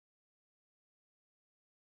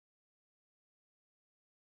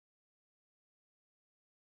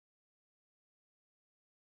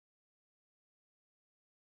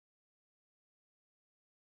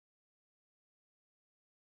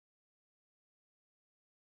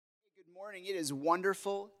Good morning. It is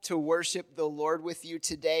wonderful to worship the Lord with you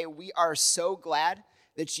today. We are so glad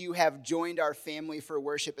that you have joined our family for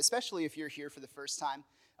worship, especially if you're here for the first time.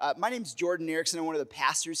 My name is Jordan Erickson. I'm one of the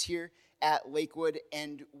pastors here at Lakewood,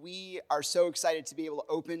 and we are so excited to be able to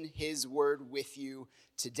open His Word with you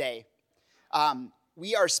today.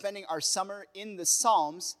 We are spending our summer in the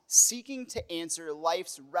Psalms seeking to answer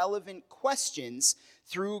life's relevant questions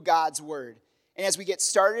through God's Word. And as we get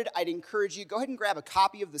started, I'd encourage you, go ahead and grab a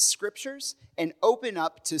copy of the scriptures and open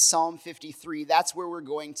up to Psalm 53. That's where we're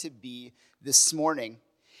going to be this morning.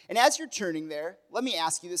 And as you're turning there, let me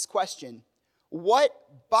ask you this question. What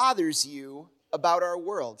bothers you about our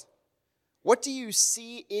world? What do you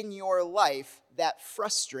see in your life that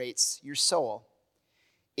frustrates your soul?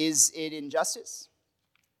 Is it injustice?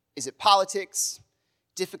 Is it politics?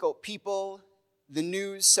 Difficult people? The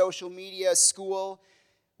news, social media, school?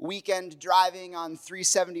 Weekend driving on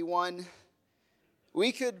 371.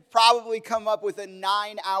 We could probably come up with a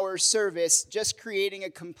 9-hour service just creating a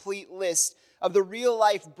complete list of the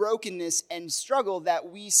real-life brokenness and struggle that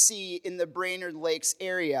we see in the Brainerd Lakes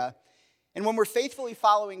area. And when we're faithfully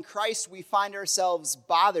following Christ, we find ourselves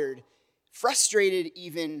bothered, frustrated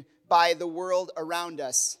even by the world around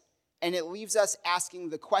us. And it leaves us asking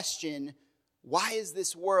the question, why is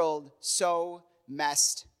this world so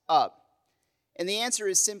messed up? And the answer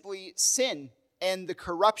is simply sin and the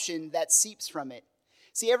corruption that seeps from it.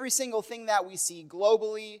 See, every single thing that we see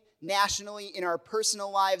globally, nationally, in our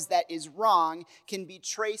personal lives that is wrong can be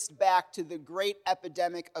traced back to the great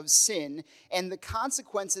epidemic of sin, and the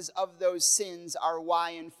consequences of those sins are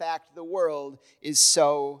why, in fact, the world is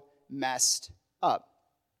so messed up.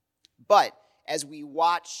 But as we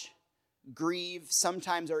watch, grieve,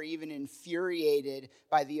 sometimes are even infuriated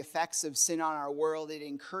by the effects of sin on our world, it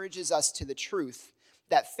encourages us to the truth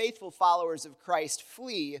that faithful followers of Christ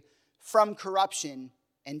flee from corruption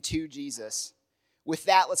and to Jesus. With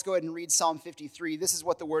that, let's go ahead and read Psalm 53. This is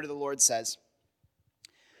what the word of the Lord says.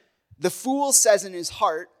 The fool says in his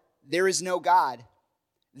heart, there is no God.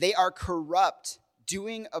 They are corrupt,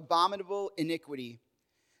 doing abominable iniquity.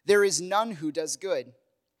 There is none who does good.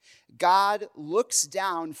 God looks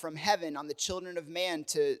down from heaven on the children of man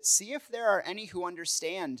to see if there are any who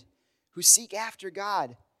understand, who seek after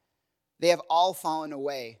God. They have all fallen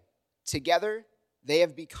away. Together, they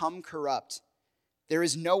have become corrupt. There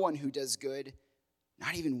is no one who does good,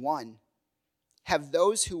 not even one. Have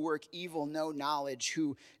those who work evil no knowledge,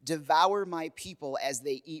 who devour my people as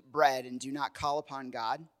they eat bread and do not call upon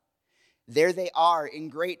God? There they are in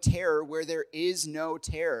great terror where there is no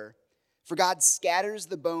terror. For God scatters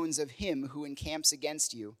the bones of him who encamps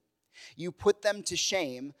against you. You put them to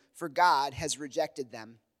shame, for God has rejected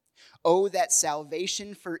them. Oh, that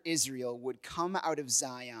salvation for Israel would come out of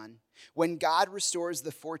Zion. When God restores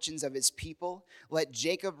the fortunes of his people, let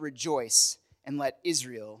Jacob rejoice and let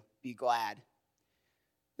Israel be glad.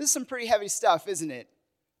 This is some pretty heavy stuff, isn't it?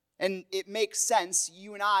 And it makes sense.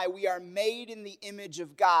 You and I, we are made in the image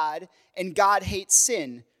of God, and God hates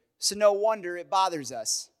sin. So no wonder it bothers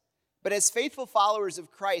us. But as faithful followers of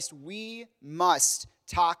Christ, we must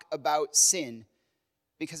talk about sin.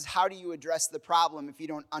 Because how do you address the problem if you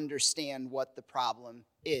don't understand what the problem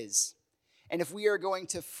is? And if we are going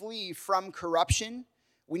to flee from corruption,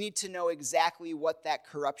 we need to know exactly what that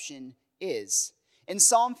corruption is. And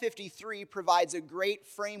Psalm 53 provides a great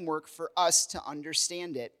framework for us to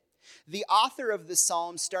understand it. The author of the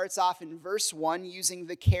psalm starts off in verse 1 using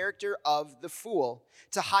the character of the fool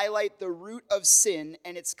to highlight the root of sin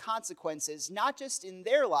and its consequences, not just in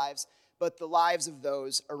their lives, but the lives of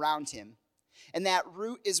those around him. And that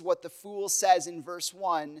root is what the fool says in verse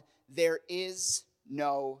 1, there is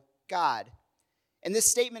no God. And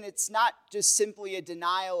this statement, it's not just simply a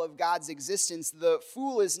denial of God's existence. The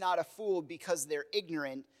fool is not a fool because they're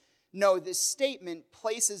ignorant. No, this statement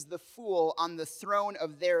places the fool on the throne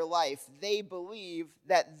of their life. They believe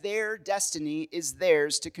that their destiny is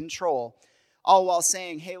theirs to control, all while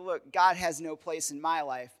saying, hey, look, God has no place in my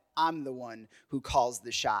life. I'm the one who calls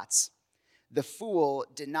the shots. The fool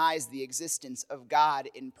denies the existence of God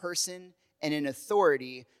in person and in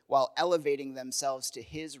authority while elevating themselves to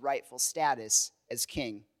his rightful status as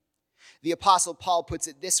king. The Apostle Paul puts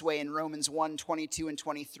it this way in Romans 1:22 and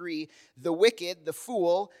 23. The wicked, the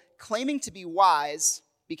fool, claiming to be wise,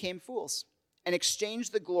 became fools and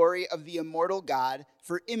exchanged the glory of the immortal God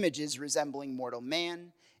for images resembling mortal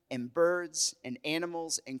man and birds and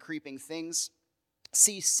animals and creeping things.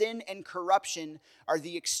 See, sin and corruption are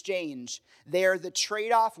the exchange. They are the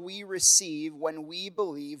trade-off we receive when we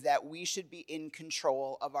believe that we should be in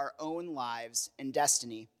control of our own lives and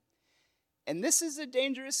destiny. And this is a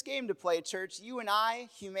dangerous game to play, church. You and I,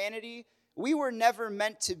 humanity, We were never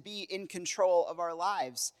meant to be in control of our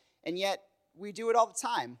lives, and yet we do it all the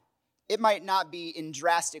time. It might not be in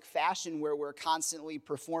drastic fashion where we're constantly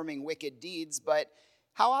performing wicked deeds, but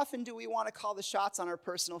how often do we want to call the shots on our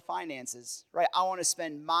personal finances, right? I want to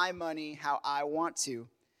spend my money how I want to.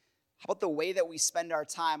 How about the way that we spend our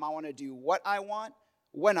time? I want to do what I want,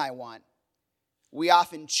 when I want. We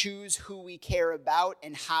often choose who we care about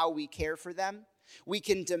and how we care for them. We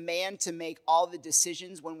can demand to make all the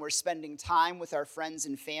decisions when we're spending time with our friends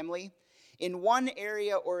and family. In one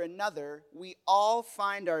area or another, we all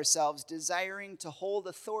find ourselves desiring to hold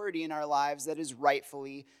authority in our lives that is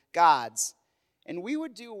rightfully God's. And we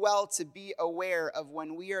would do well to be aware of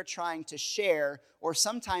when we are trying to share or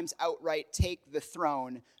sometimes outright take the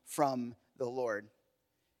throne from the Lord.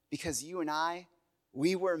 Because you and I,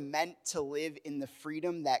 we were meant to live in the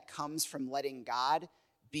freedom that comes from letting God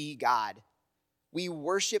be God. We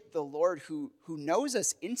worship the Lord who knows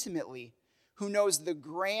us intimately, who knows the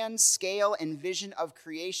grand scale and vision of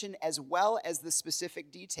creation as well as the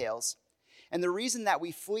specific details. And the reason that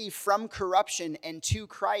we flee from corruption and to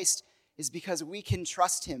Christ is because we can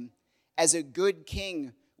trust him as a good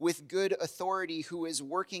king with good authority who is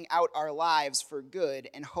working out our lives for good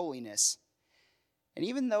and holiness. And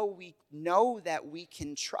even though we know that we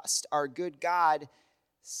can trust our good God,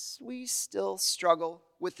 we still struggle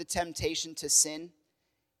with the temptation to sin.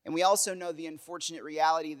 And we also know the unfortunate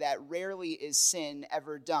reality that rarely is sin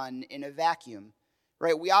ever done in a vacuum,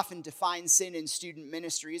 right? We often define sin in student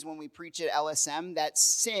ministries when we preach at LSM that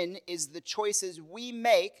sin is the choices we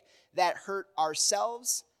make that hurt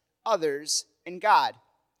ourselves, others, and God.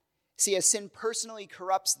 See, as sin personally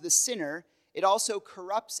corrupts the sinner, it also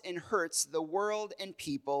corrupts and hurts the world and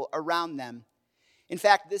people around them. In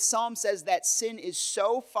fact, this psalm says that sin is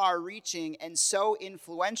so far-reaching and so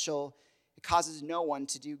influential, it causes no one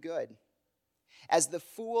to do good. As the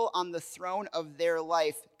fool on the throne of their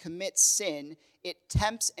life commits sin, it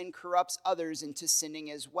tempts and corrupts others into sinning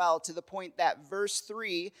as well, to the point that verse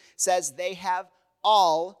 3 says they have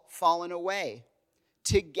all fallen away.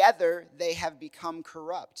 Together they have become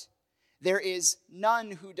corrupt. There is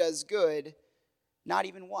none who does good, not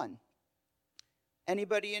even one.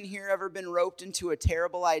 Anybody in here ever been roped into a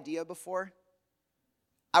terrible idea before?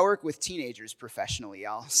 I work with teenagers professionally,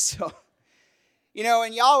 y'all. So,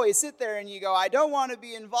 and you always sit there and you go, I don't want to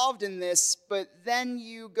be involved in this, but then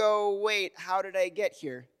you go, wait, how did I get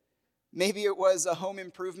here? Maybe it was a home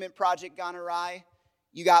improvement project gone awry.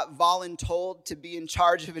 You got voluntold to be in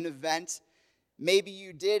charge of an event. Maybe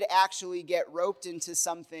you did actually get roped into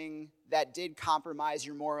something that did compromise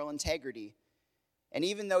your moral integrity. And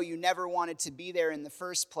even though you never wanted to be there in the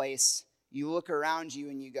first place, you look around you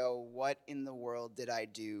and you go, what in the world did I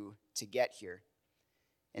do to get here?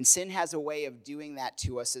 And sin has a way of doing that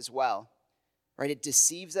to us as well, right? It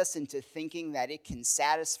deceives us into thinking that it can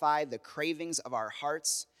satisfy the cravings of our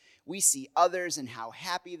hearts. We see others and how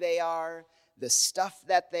happy they are, the stuff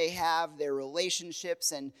that they have, their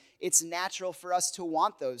relationships, and it's natural for us to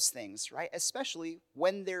want those things, right? Especially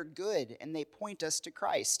when they're good and they point us to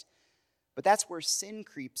Christ. But that's where sin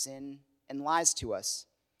creeps in and lies to us.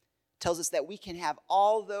 Tells us that we can have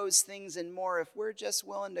all those things and more if we're just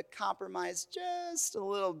willing to compromise just a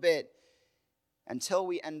little bit until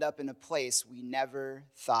we end up in a place we never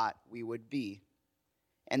thought we would be.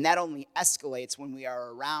 And that only escalates when we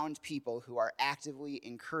are around people who are actively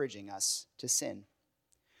encouraging us to sin.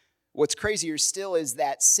 What's crazier still is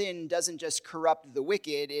that sin doesn't just corrupt the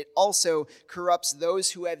wicked, it also corrupts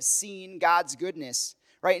those who have seen God's goodness.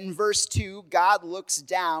 Right, in verse 2, God looks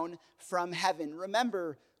down from heaven.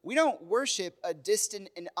 Remember, we don't worship a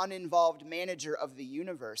distant and uninvolved manager of the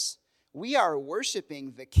universe. We are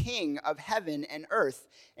worshiping the King of heaven and earth,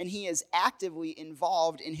 and he is actively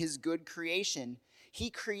involved in his good creation.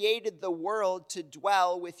 He created the world to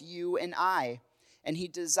dwell with you and I, and he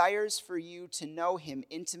desires for you to know him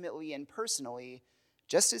intimately and personally,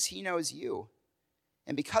 just as he knows you.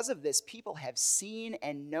 And because of this, people have seen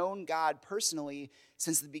and known God personally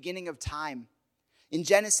since the beginning of time. In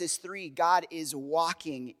Genesis 3, God is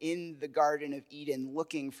walking in the Garden of Eden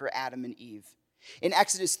looking for Adam and Eve. In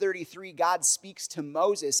Exodus 33, God speaks to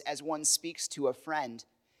Moses as one speaks to a friend.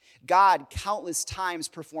 God countless times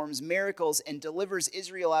performs miracles and delivers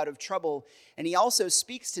Israel out of trouble, and he also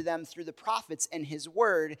speaks to them through the prophets and his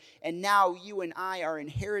word, and now you and I are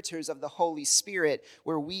inheritors of the Holy Spirit,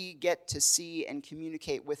 where we get to see and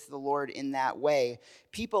communicate with the Lord in that way.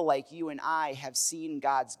 People like you and I have seen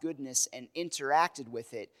God's goodness and interacted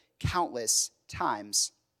with it countless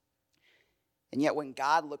times. And yet when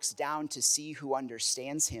God looks down to see who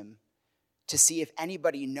understands him, to see if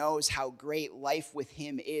anybody knows how great life with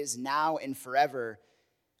him is now and forever,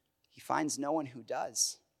 he finds no one who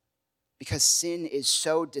does. Because sin is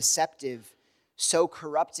so deceptive, so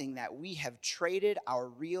corrupting that we have traded our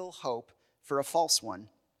real hope for a false one.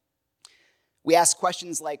 We ask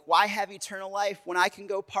questions like, why have eternal life when I can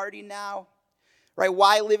go party now? Right?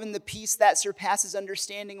 Why live in the peace that surpasses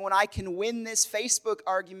understanding when I can win this Facebook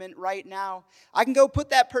argument right now? I can go put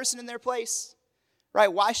that person in their place.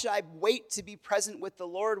 Right? Why should I wait to be present with the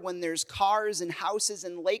Lord when there's cars and houses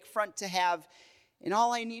and lakefront to have, and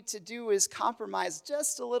all I need to do is compromise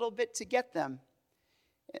just a little bit to get them?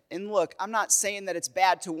 And look, I'm not saying that it's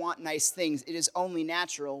bad to want nice things. It is only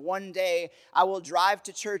natural. One day, I will drive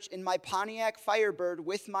to church in my Pontiac Firebird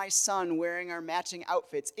with my son wearing our matching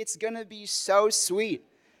outfits. It's going to be so sweet.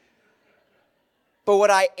 But what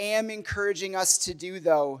I am encouraging us to do,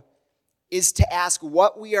 though, is to ask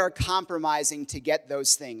what we are compromising to get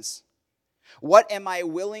those things. What am I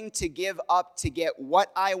willing to give up to get what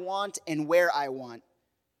I want and where I want?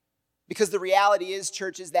 Because the reality is,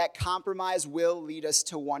 church, is that compromise will lead us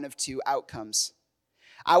to one of two outcomes.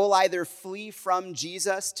 I will either flee from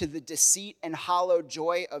Jesus to the deceit and hollow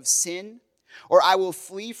joy of sin, or I will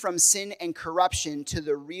flee from sin and corruption to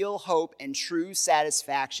the real hope and true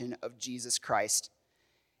satisfaction of Jesus Christ.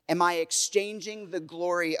 Am I exchanging the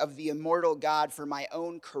glory of the immortal God for my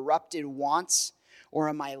own corrupted wants, or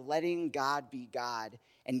am I letting God be God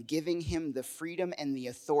and giving him the freedom and the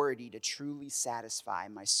authority to truly satisfy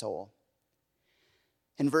my soul?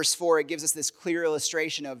 In verse 4, it gives us this clear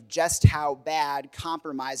illustration of just how bad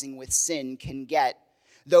compromising with sin can get.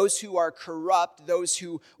 Those who are corrupt, those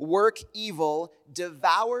who work evil,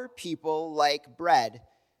 devour people like bread.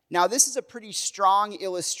 Now, this is a pretty strong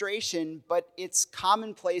illustration, but it's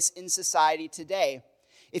commonplace in society today.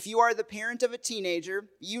 If you are the parent of a teenager,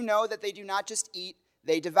 you know that they do not just eat,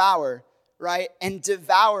 they devour. Right? And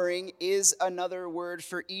devouring is another word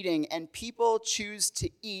for eating. And people choose to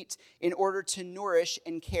eat in order to nourish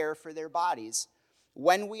and care for their bodies.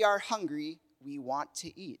 When we are hungry, we want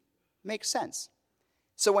to eat. Makes sense.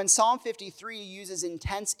 So when Psalm 53 uses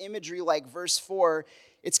intense imagery like verse 4,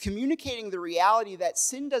 it's communicating the reality that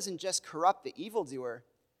sin doesn't just corrupt the evildoer.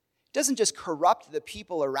 It doesn't just corrupt the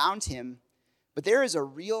people around him, but there is a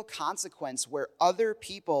real consequence where other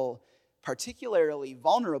people, particularly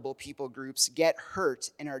vulnerable people groups, get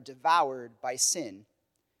hurt and are devoured by sin.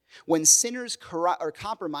 When sinners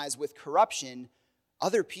compromise with corruption,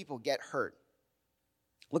 other people get hurt.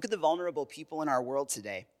 Look at the vulnerable people in our world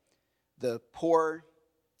today. The poor,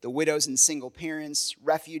 the widows and single parents,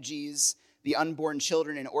 refugees, the unborn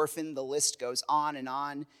children and orphan, the list goes on.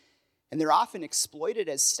 And they're often exploited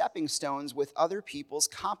as stepping stones with other people's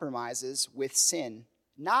compromises with sin.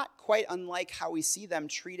 Not quite unlike how we see them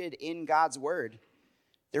treated in God's word.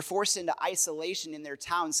 They're forced into isolation in their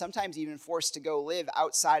town, sometimes even forced to go live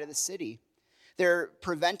outside of the city. They're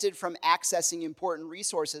prevented from accessing important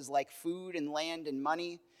resources like food and land and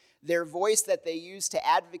money. Their voice that they use to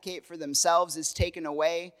advocate for themselves is taken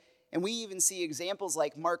away. And we even see examples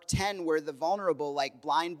like Mark 10, where the vulnerable, like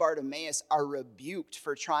blind Bartimaeus, are rebuked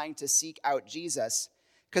for trying to seek out Jesus.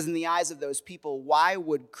 Because in the eyes of those people, why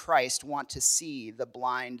would Christ want to see the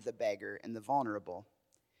blind, the beggar, and the vulnerable?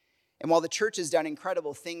 And while the church has done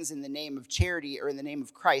incredible things in the name of charity, or in the name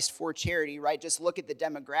of Christ for charity, right? Just look at the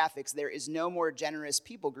demographics. There is no more generous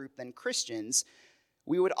people group than Christians.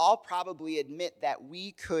 We would all probably admit that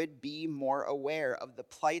we could be more aware of the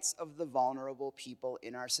plights of the vulnerable people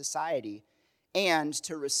in our society, and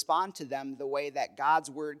to respond to them the way that God's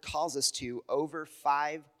word calls us to over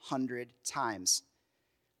 500 times.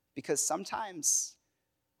 Because sometimes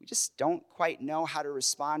we just don't quite know how to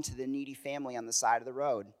respond to the needy family on the side of the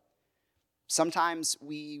road. Sometimes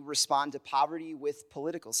we respond to poverty with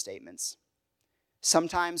political statements.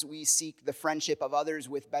 Sometimes we seek the friendship of others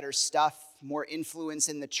with better stuff, more influence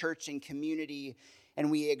in the church and community,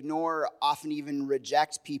 and we ignore, often even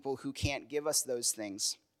reject people who can't give us those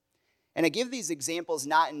things. And I give these examples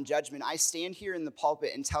not in judgment. I stand here in the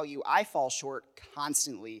pulpit and tell you I fall short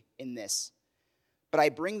constantly in this. But I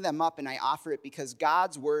bring them up and I offer it because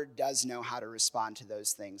God's word does know how to respond to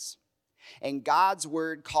those things. And God's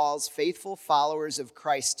word calls faithful followers of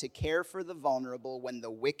Christ to care for the vulnerable when the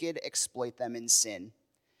wicked exploit them in sin.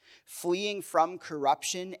 Fleeing from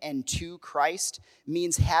corruption and to Christ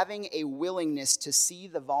means having a willingness to see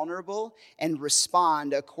the vulnerable and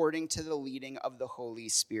respond according to the leading of the Holy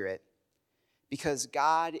Spirit. Because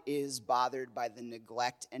God is bothered by the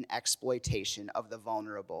neglect and exploitation of the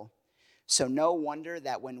vulnerable. So no wonder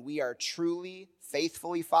that when we are truly,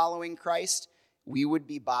 faithfully following Christ, we would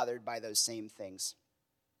be bothered by those same things.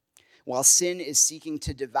 While sin is seeking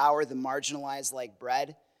to devour the marginalized like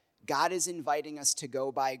bread, God is inviting us to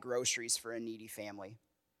go buy groceries for a needy family.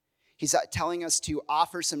 He's telling us to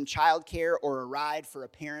offer some childcare or a ride for a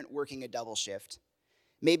parent working a double shift.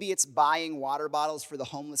 Maybe it's buying water bottles for the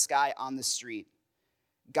homeless guy on the street.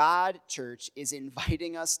 God, church, is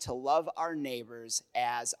inviting us to love our neighbors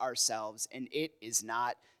as ourselves, and it is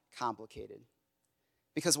not complicated.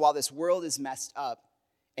 Because while this world is messed up,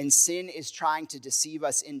 and sin is trying to deceive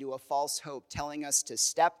us into a false hope, telling us to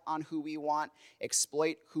step on who we want,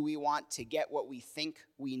 exploit who we want to get what we think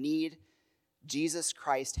we need, Jesus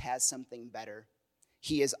Christ has something better.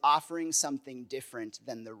 He is offering something different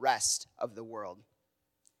than the rest of the world.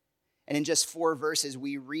 And in just 4 verses,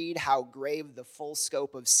 we read how grave the full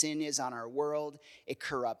scope of sin is on our world. It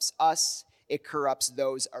corrupts us. It corrupts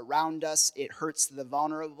those around us. It hurts the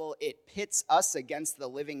vulnerable. It pits us against the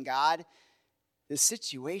living God. The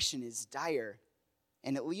situation is dire,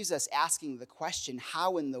 and it leaves us asking the question,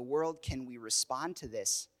 how in the world can we respond to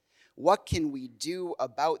this? What can we do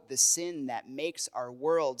about the sin that makes our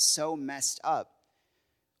world so messed up?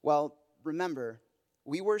 Well, remember,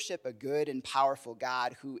 we worship a good and powerful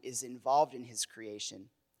God who is involved in his creation.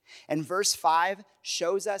 And verse 5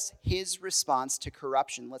 shows us his response to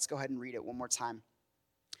corruption. Let's go ahead and read it one more time.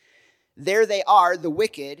 There they are, the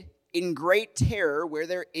wicked, in great terror where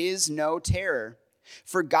there is no terror.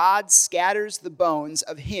 For God scatters the bones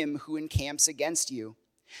of him who encamps against you.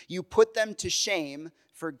 You put them to shame,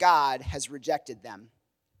 for God has rejected them.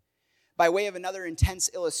 By way of another intense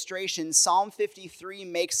illustration, Psalm 53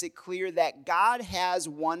 makes it clear that God has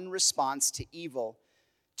one response to evil,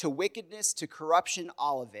 to wickedness, to corruption,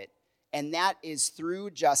 all of it, and that is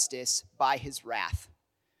through justice by his wrath.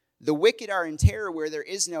 The wicked are in terror where there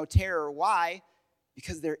is no terror. Why?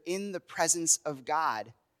 Because they're in the presence of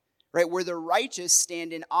God, right? Where the righteous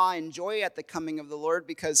stand in awe and joy at the coming of the Lord,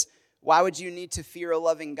 because why would you need to fear a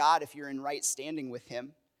loving God if you're in right standing with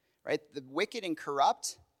him, right? The wicked and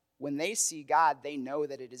corrupt, when they see God, they know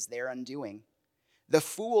that it is their undoing. The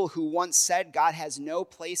fool who once said, God has no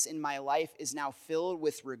place in my life, is now filled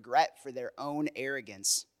with regret for their own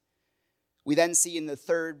arrogance. We then see in the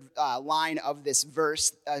third line of this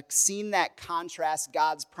verse a scene that contrasts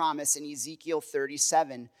God's promise in Ezekiel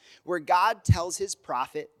 37, where God tells his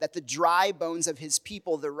prophet that the dry bones of his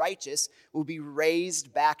people, the righteous, will be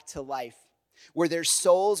raised back to life, where their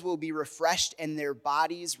souls will be refreshed and their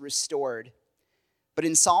bodies restored. But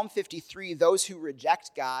in Psalm 53, those who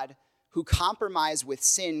reject God, who compromise with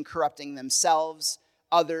sin, corrupting themselves,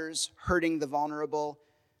 others, hurting the vulnerable,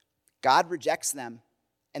 God rejects them,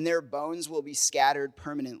 and their bones will be scattered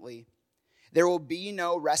permanently. There will be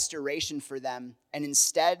no restoration for them, and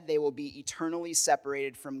instead they will be eternally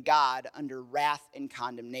separated from God under wrath and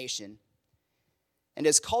condemnation. And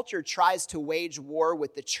as culture tries to wage war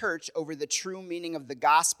with the church over the true meaning of the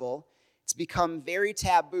gospel, it's become very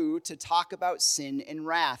taboo to talk about sin and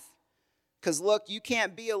wrath. Because look, you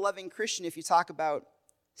can't be a loving Christian if you talk about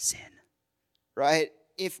sin, right?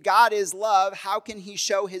 If God is love, how can he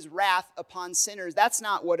show his wrath upon sinners? That's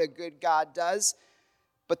not what a good God does.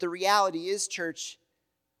 But the reality is, church,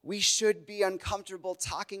 we should be uncomfortable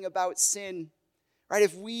talking about sin, right?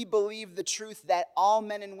 If we believe the truth that all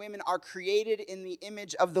men and women are created in the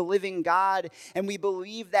image of the living God, and we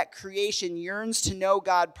believe that creation yearns to know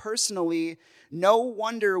God personally, no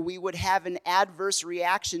wonder we would have an adverse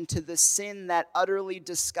reaction to the sin that utterly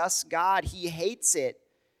disgusts God. He hates it.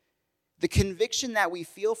 The conviction that we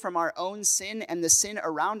feel from our own sin and the sin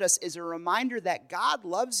around us is a reminder that God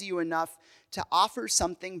loves you enough to offer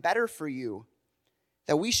something better for you,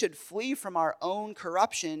 that we should flee from our own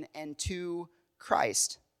corruption and to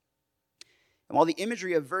Christ. And while the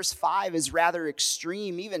imagery of verse 5 is rather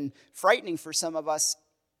extreme, even frightening for some of us,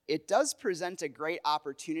 it does present a great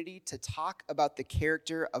opportunity to talk about the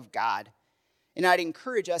character of God. And I'd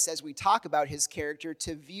encourage us as we talk about his character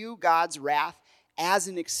to view God's wrath as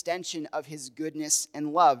an extension of his goodness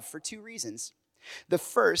and love for 2 reasons. The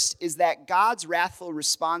first is that God's wrathful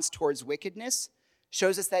response towards wickedness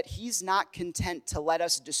shows us that he's not content to let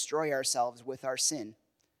us destroy ourselves with our sin.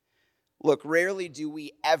 Look, rarely do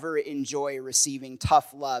we ever enjoy receiving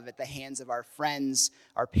tough love at the hands of our friends,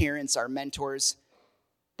 our parents, our mentors,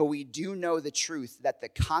 but we do know the truth that the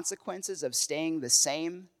consequences of staying the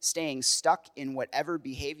same, staying stuck in whatever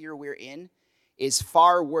behavior we're in, is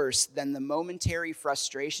far worse than the momentary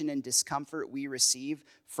frustration and discomfort we receive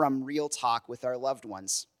from real talk with our loved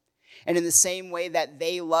ones. And in the same way that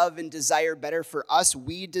they love and desire better for us,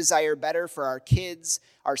 we desire better for our kids,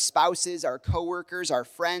 our spouses, our coworkers, our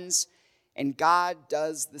friends, and God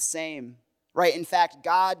does the same, right? In fact,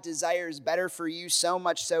 God desires better for you so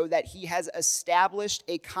much so that he has established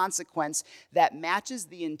a consequence that matches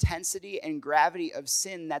the intensity and gravity of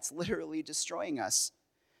sin that's literally destroying us.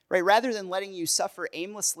 right? Rather than letting you suffer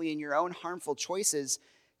aimlessly in your own harmful choices,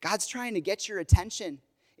 God's trying to get your attention.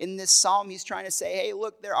 In this psalm, he's trying to say, hey,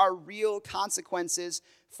 look, there are real consequences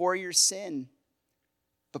for your sin.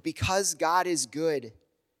 But because God is good,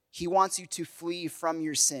 he wants you to flee from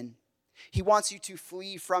your sin. He wants you to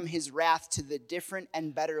flee from his wrath to the different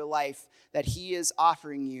and better life that he is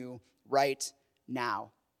offering you right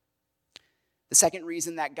now. The second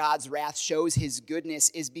reason that God's wrath shows his goodness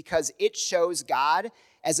is because it shows God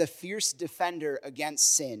as a fierce defender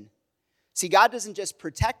against sin. See, God doesn't just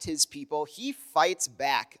protect his people, he fights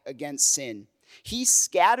back against sin. He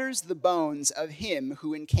scatters the bones of him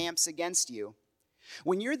who encamps against you.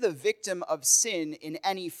 When you're the victim of sin in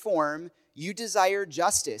any form, you desire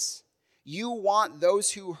justice. You want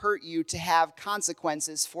those who hurt you to have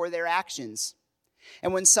consequences for their actions.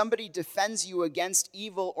 And when somebody defends you against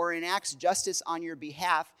evil or enacts justice on your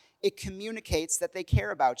behalf, it communicates that they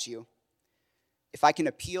care about you. If I can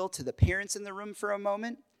appeal to the parents in the room for a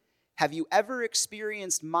moment, have you ever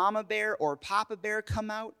experienced Mama Bear or Papa Bear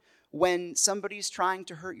come out when somebody's trying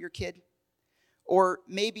to hurt your kid? Or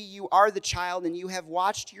maybe you are the child and you have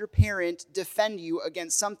watched your parent defend you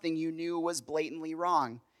against something you knew was blatantly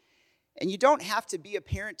wrong. And you don't have to be a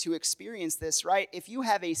parent to experience this, right? If you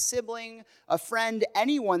have a sibling, a friend,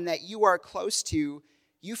 anyone that you are close to,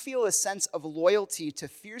 you feel a sense of loyalty to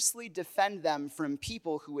fiercely defend them from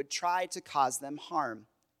people who would try to cause them harm.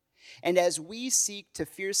 And as we seek to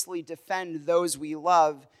fiercely defend those we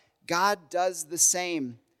love, God does the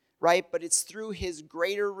same, right? But it's through his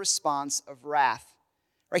greater response of wrath,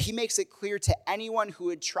 right? He makes it clear to anyone who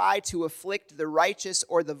would try to afflict the righteous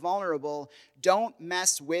or the vulnerable, don't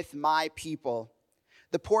mess with my people.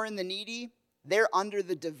 The poor and the needy, they're under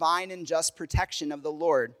the divine and just protection of the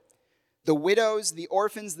Lord. The widows, the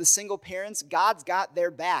orphans, the single parents, God's got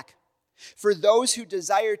their back. For those who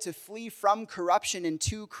desire to flee from corruption and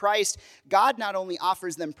to Christ, God not only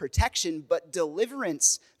offers them protection, but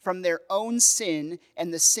deliverance from their own sin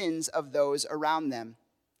and the sins of those around them.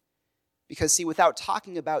 Because, see, without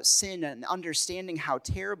talking about sin and understanding how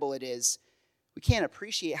terrible it is, we can't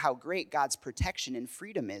appreciate how great God's protection and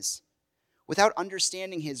freedom is. Without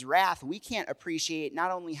understanding his wrath, we can't appreciate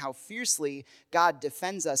not only how fiercely God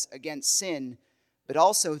defends us against sin, but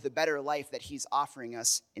also the better life that he's offering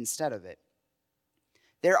us instead of it.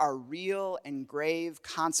 There are real and grave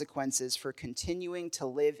consequences for continuing to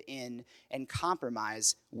live in and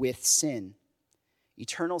compromise with sin.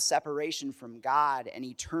 Eternal separation from God and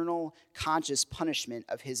eternal conscious punishment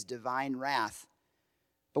of his divine wrath.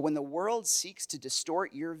 But when the world seeks to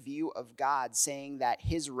distort your view of God, saying that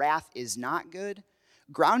his wrath is not good,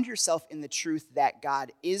 ground yourself in the truth that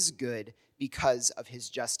God is good because of his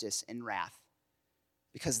justice and wrath.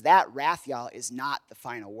 Because that wrath, y'all, is not the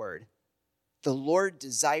final word. The Lord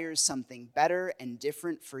desires something better and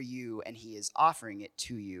different for you, and he is offering it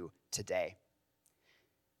to you today.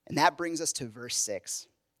 And that brings us to verse 6,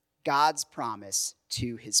 God's promise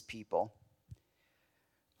to his people.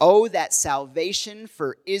 Oh, that salvation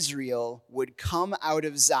for Israel would come out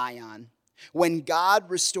of Zion. When God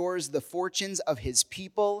restores the fortunes of his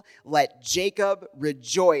people, let Jacob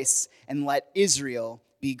rejoice and let Israel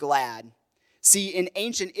be glad. See, in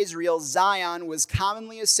ancient Israel, Zion was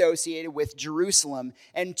commonly associated with Jerusalem,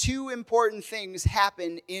 and two important things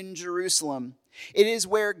happen in Jerusalem. It is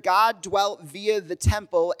where God dwelt via the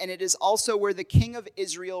temple, and it is also where the king of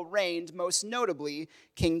Israel reigned, most notably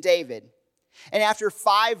King David. And after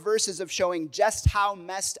 5 verses of showing just how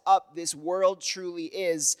messed up this world truly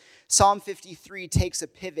is, Psalm 53 takes a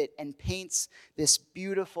pivot and paints this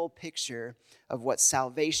beautiful picture of what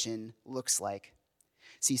salvation looks like.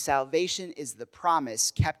 See, salvation is the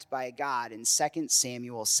promise kept by God in 2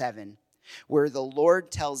 Samuel 7, where the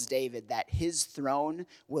Lord tells David that his throne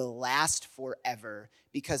will last forever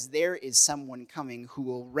because there is someone coming who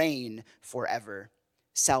will reign forever.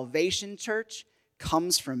 Salvation, church,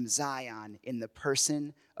 comes from Zion in the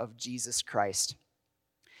person of Jesus Christ.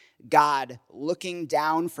 God looking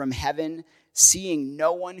down from heaven, seeing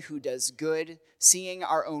no one who does good, seeing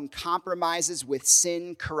our own compromises with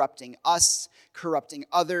sin corrupting us, corrupting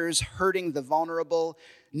others, hurting the vulnerable,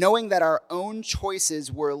 knowing that our own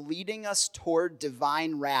choices were leading us toward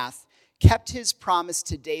divine wrath, kept his promise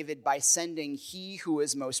to David by sending he who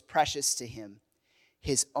is most precious to him,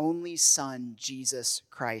 his only son, Jesus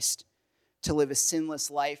Christ, to live a sinless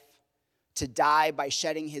life, to die by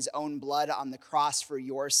shedding his own blood on the cross for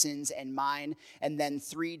your sins and mine, and then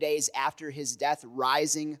 3 days after his death,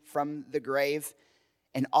 rising from the grave.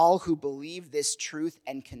 And all who believe this truth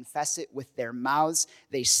and confess it with their mouths,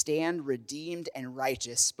 they stand redeemed and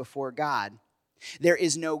righteous before God. There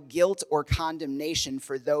is no guilt or condemnation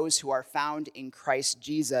for those who are found in Christ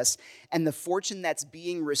Jesus. And the fortune that's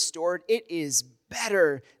being restored, it is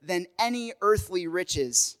better than any earthly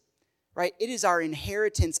riches, right? It is our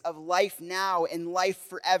inheritance of life now and life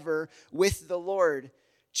forever with the Lord.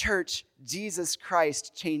 Church, Jesus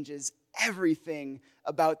Christ changes everything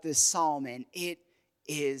about this psalm, and it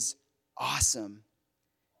is awesome.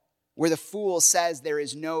 Where the fool says there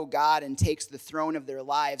is no God and takes the throne of their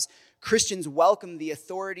lives, Christians welcome the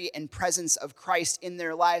authority and presence of Christ in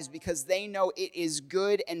their lives because they know it is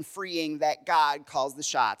good and freeing that God calls the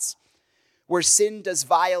shots. Where sin does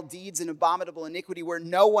vile deeds and abominable iniquity, where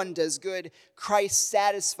no one does good, Christ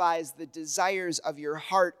satisfies the desires of your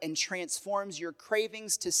heart and transforms your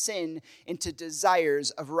cravings to sin into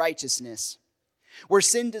desires of righteousness. Where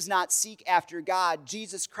sin does not seek after God,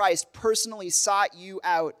 Jesus Christ personally sought you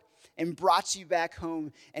out and brought you back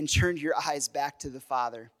home and turned your eyes back to the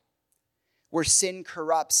Father. Where sin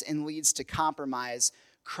corrupts and leads to compromise,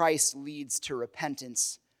 Christ leads to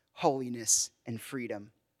repentance, holiness, and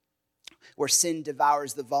freedom. Where sin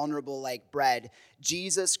devours the vulnerable like bread,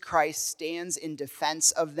 Jesus Christ stands in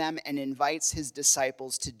defense of them and invites his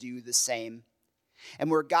disciples to do the same.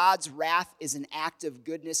 And where God's wrath is an act of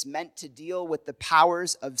goodness meant to deal with the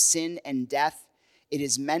powers of sin and death, it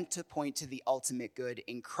is meant to point to the ultimate good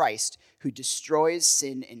in Christ, who destroys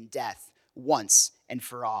sin and death once and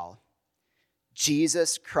for all.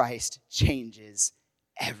 Jesus Christ changes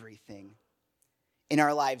everything. In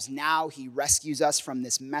our lives now, he rescues us from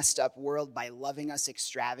this messed up world by loving us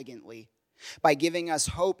extravagantly, by giving us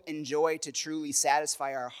hope and joy to truly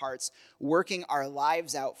satisfy our hearts, working our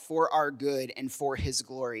lives out for our good and for his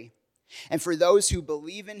glory. And for those who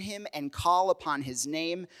believe in him and call upon his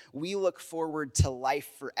name, we look forward to life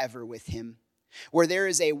forever with him, where there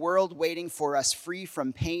is a world waiting for us free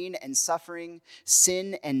from pain and suffering,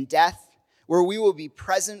 sin and death, where we will be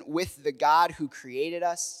present with the God who created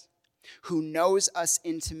us, who knows us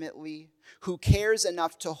intimately, who cares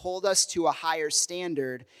enough to hold us to a higher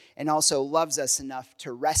standard, and also loves us enough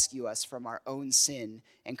to rescue us from our own sin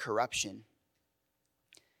and corruption.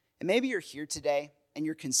 And maybe you're here today and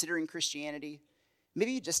you're considering Christianity.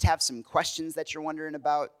 Maybe you just have some questions that you're wondering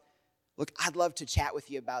about. Look, I'd love to chat with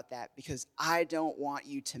you about that because I don't want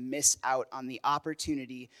you to miss out on the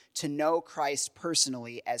opportunity to know Christ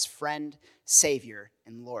personally as friend, Savior,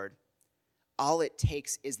 and Lord. All it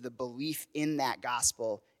takes is the belief in that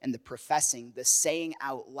gospel and the professing, the saying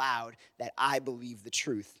out loud that I believe the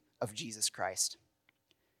truth of Jesus Christ.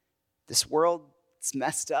 This world, it's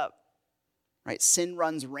messed up, right? Sin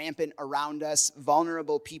runs rampant around us.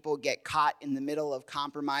 Vulnerable people get caught in the middle of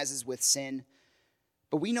compromises with sin.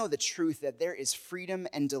 But we know the truth that there is freedom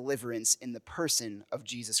and deliverance in the person of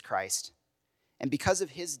Jesus Christ. And because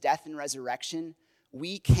of his death and resurrection,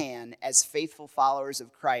 we can, as faithful followers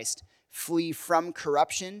of Christ, flee from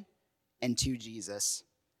corruption and to Jesus.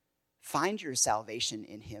 Find your salvation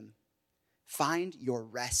in him. Find your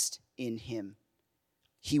rest in him.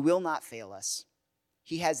 He will not fail us.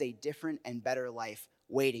 He has a different and better life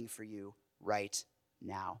waiting for you right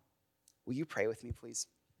now. Will you pray with me, please?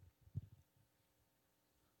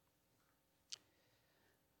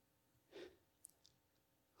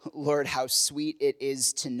 Lord, how sweet it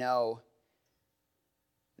is to know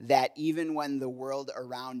that even when the world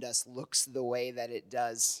around us looks the way that it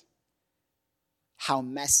does, how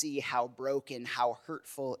messy, how broken, how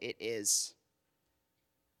hurtful it is,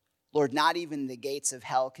 Lord, not even the gates of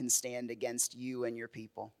hell can stand against you and your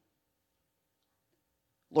people.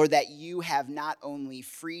 Lord, that you have not only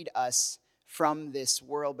freed us from this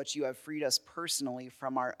world, but you have freed us personally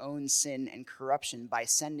from our own sin and corruption by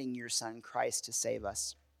sending your Son, Christ, to save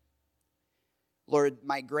us. Lord,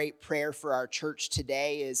 my great prayer for our church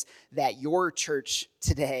today is that your church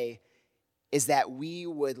today is that we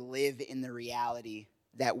would live in the reality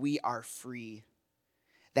that we are free,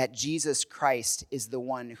 that Jesus Christ is the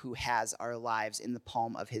one who has our lives in the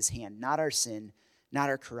palm of his hand, not our sin, not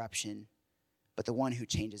our corruption, but the one who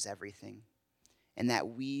changes everything. And that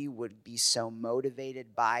we would be so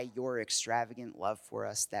motivated by your extravagant love for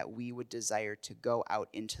us that we would desire to go out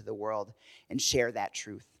into the world and share that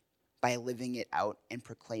truth by living it out and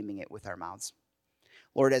proclaiming it with our mouths.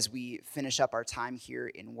 Lord, as we finish up our time here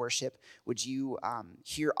in worship, would you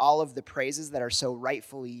hear all of the praises that are so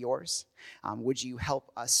rightfully yours? Would you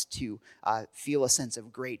help us to feel a sense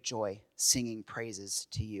of great joy singing praises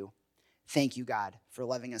to you? Thank you, God, for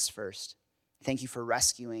loving us first. Thank you for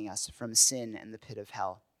rescuing us from sin and the pit of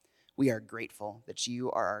hell. We are grateful that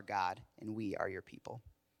you are our God and we are your people.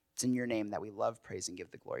 It's in your name that we love, praise, and give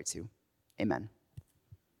the glory to. Amen.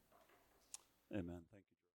 Amen. Thank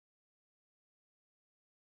you.